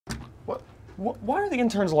Why are the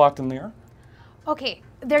interns locked in there? Okay,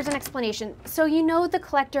 there's an explanation. So you know the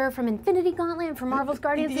collector from Infinity Gauntlet and from Marvel's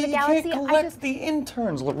Guardians of the Galaxy? You can't collect the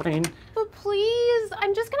interns, Lorraine. But please,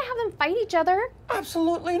 I'm just gonna have them fight each other.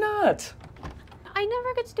 Absolutely not. I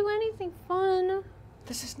never get to do anything fun.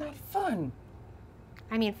 This is not fun.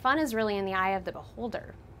 I mean, fun is really in the eye of the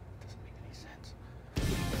beholder. Doesn't make any sense.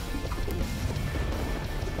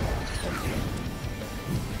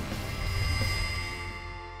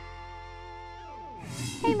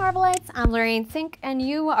 Hey Marvelites, I'm Lorraine Sink and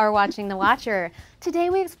you are watching The Watcher.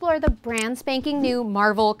 Today we explore the brand spanking new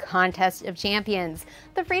Marvel Contest of Champions,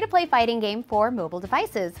 the free-to-play fighting game for mobile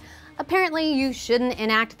devices. Apparently you shouldn't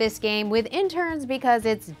enact this game with interns because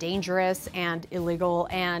it's dangerous and illegal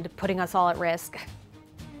and putting us all at risk.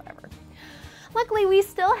 Whatever. Luckily we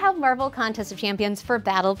still have Marvel Contest of Champions for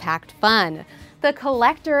battle-packed fun. The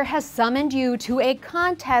collector has summoned you to a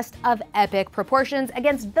contest of epic proportions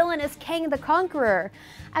against villainous Kang the Conqueror.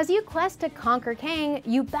 As you quest to conquer Kang,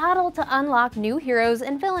 you battle to unlock new heroes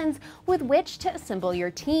and villains with which to assemble your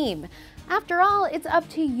team. After all, it's up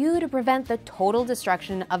to you to prevent the total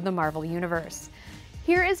destruction of the Marvel Universe.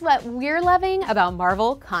 Here is what we're loving about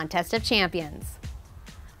Marvel Contest of Champions.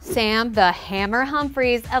 Sam the Hammer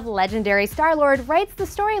Humphries of legendary Star-Lord writes the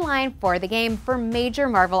storyline for the game for major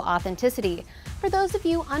Marvel authenticity. For those of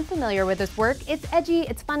you unfamiliar with this work, it's edgy,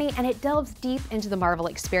 it's funny, and it delves deep into the Marvel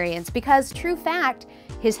experience because, true fact,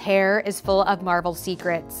 his hair is full of Marvel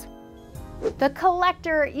secrets. The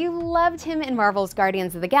Collector, you loved him in Marvel's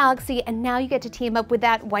Guardians of the Galaxy, and now you get to team up with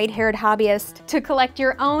that white-haired hobbyist to collect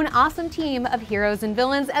your own awesome team of heroes and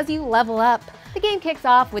villains as you level up. The game kicks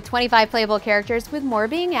off with 25 playable characters, with more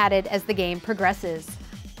being added as the game progresses.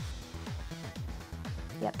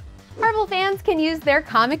 Yep. Marvel fans can use their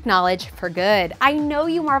comic knowledge for good. I know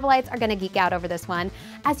you Marvelites are gonna geek out over this one,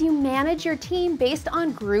 as you manage your team based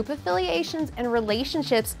on group affiliations and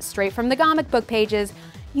relationships straight from the comic book pages.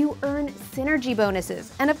 You earn synergy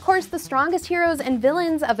bonuses, and of course the strongest heroes and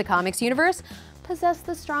villains of the comics universe possess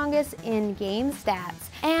the strongest in-game stats.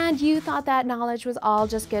 And you thought that knowledge was all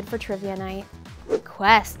just good for trivia night.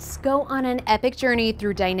 Quests. Go on an epic journey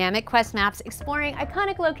through dynamic quest maps exploring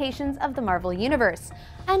iconic locations of the Marvel Universe.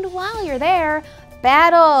 And while you're there,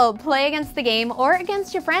 battle! Play against the game or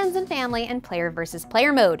against your friends and family in player versus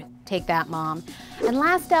player mode. Take that, Mom. And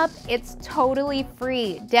last up, it's totally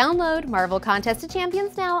free. Download Marvel Contest of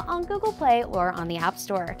Champions now on Google Play or on the App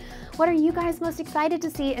Store. What are you guys most excited to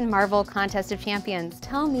see in Marvel Contest of Champions?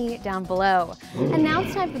 Tell me down below. And now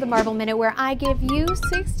it's time for the Marvel Minute, where I give you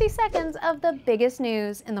 60 seconds of the biggest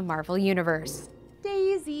news in the Marvel Universe.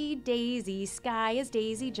 Daisy, Daisy, Sky is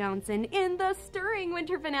Daisy Johnson. In the stirring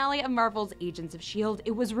winter finale of Marvel's Agents of S.H.I.E.L.D.,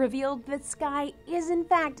 it was revealed that Sky is in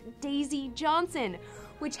fact Daisy Johnson,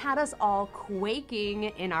 which had us all quaking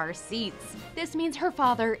in our seats. This means her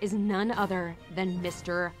father is none other than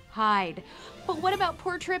Mr. Hyde. But what about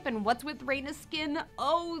poor Trip and what's with Raina's skin?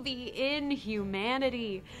 Oh, the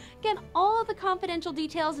inhumanity. Get all the confidential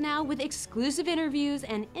details now with exclusive interviews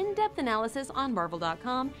and in-depth analysis on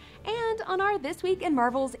Marvel.com and on our This Week in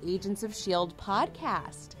Marvel's Agents of S.H.I.E.L.D.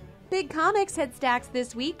 podcast. Big Comics hit stacks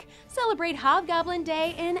this week. Celebrate Hobgoblin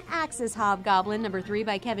Day in Axis Hobgoblin #3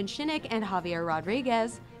 by Kevin Shinnick and Javier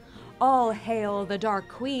Rodriguez. All Hail the Dark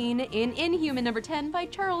Queen in Inhuman #10 by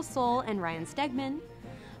Charles Soule and Ryan Stegman.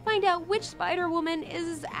 Find out which Spider-Woman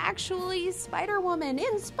is actually Spider-Woman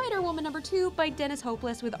in Spider-Woman #2 by Dennis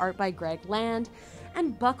Hopeless with art by Greg Land.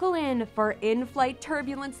 And buckle in for in-flight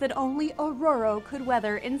turbulence that only Ororo could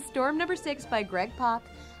weather in Storm #6 by Greg Pak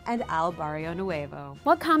and Al Barrio Nuevo.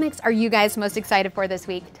 What comics are you guys most excited for this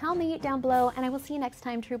week? Tell me down below, and I will see you next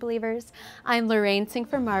time, true believers. I'm Lorraine Sink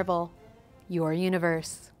for Marvel, your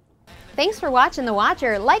universe. Thanks for watching The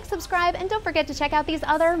Watcher. Like, subscribe, and don't forget to check out these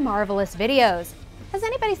other marvelous videos. Has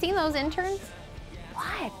anybody seen those interns?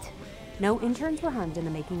 What? No interns were harmed in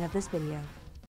the making of this video.